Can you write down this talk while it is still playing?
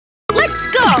Let's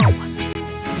go!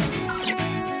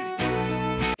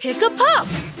 Pick a pup!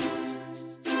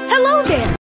 Hello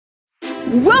there!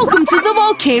 Welcome to the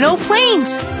Volcano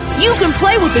Plains! You can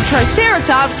play with the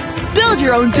Triceratops, build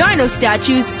your own dino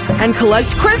statues, and collect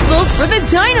crystals for the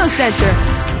Dino Center!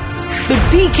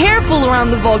 But be careful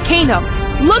around the volcano!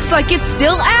 Looks like it's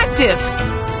still active!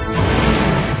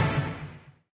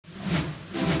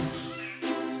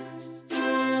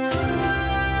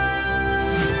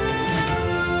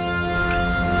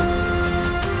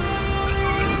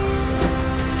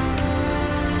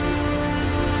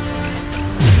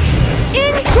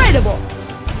 Incredible!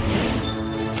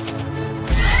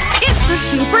 It's a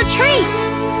super treat!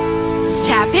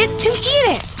 Tap it to eat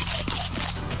it!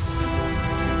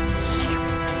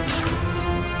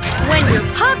 When your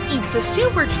pup eats a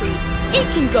super treat, it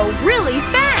can go really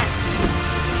fast!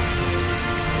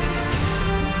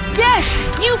 Yes!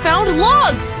 You found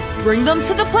logs! Bring them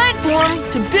to the platform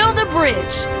to build a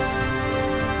bridge!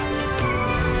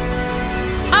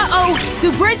 Uh-oh!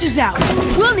 The bridge is out!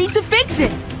 We'll need to fix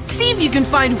it! See if you can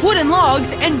find wooden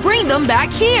logs and bring them back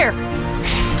here!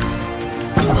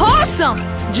 Awesome!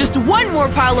 Just one more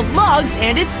pile of logs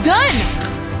and it's done!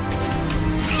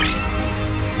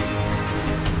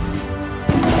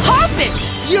 Hop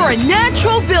it! You're a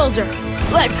natural builder!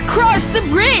 Let's cross the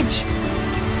bridge!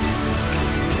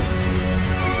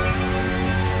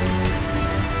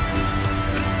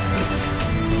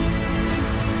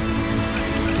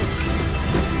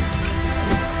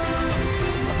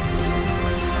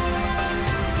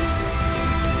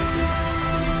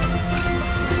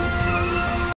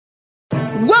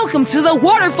 Welcome to the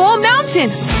Waterfall Mountain,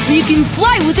 where you can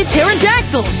fly with the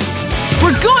pterodactyls.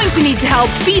 We're going to need to help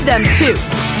feed them too.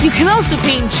 You can also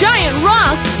paint giant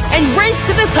rocks and race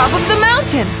to the top of the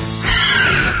mountain.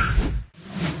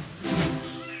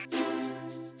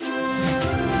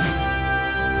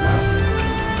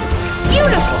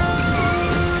 Beautiful!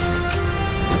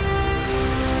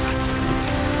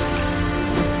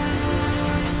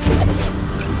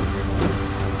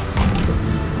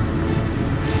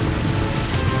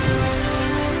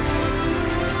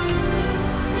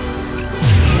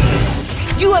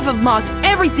 You have unlocked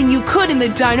everything you could in the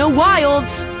Dino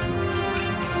Wilds!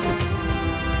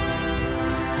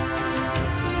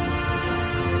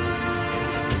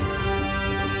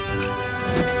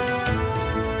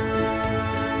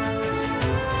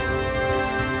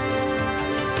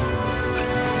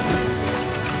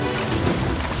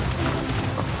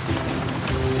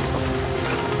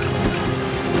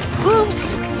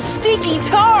 Oops! Sticky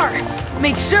tar!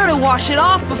 Make sure to wash it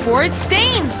off before it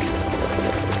stains!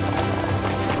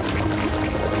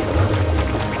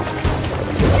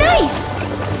 Nice!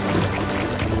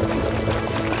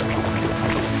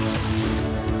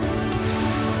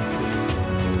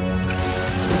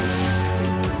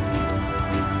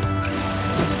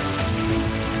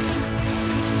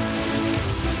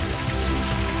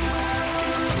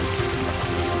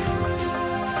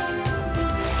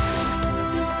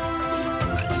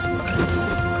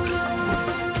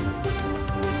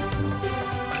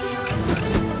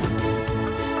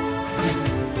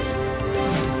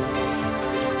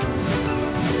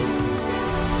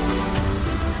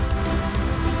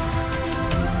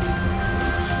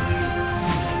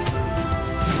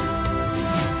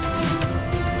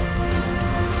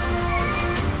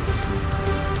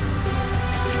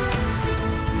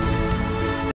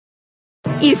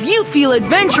 If you feel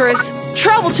adventurous,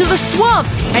 travel to the swamp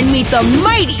and meet the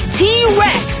mighty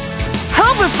T-Rex!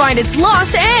 Help it find its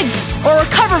lost eggs, or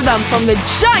recover them from the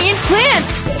giant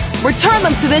plants! Return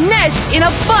them to the nest in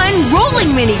a fun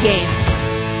rolling minigame!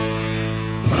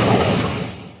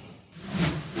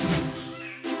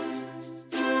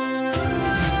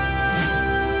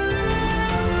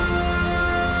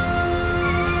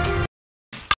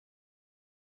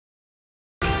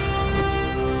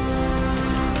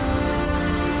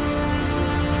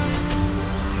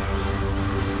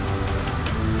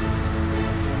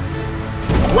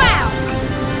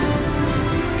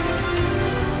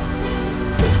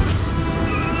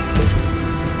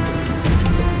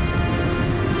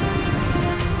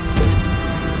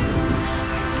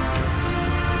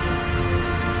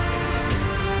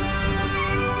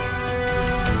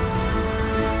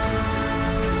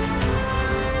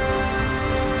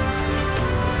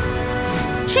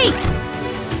 Chase!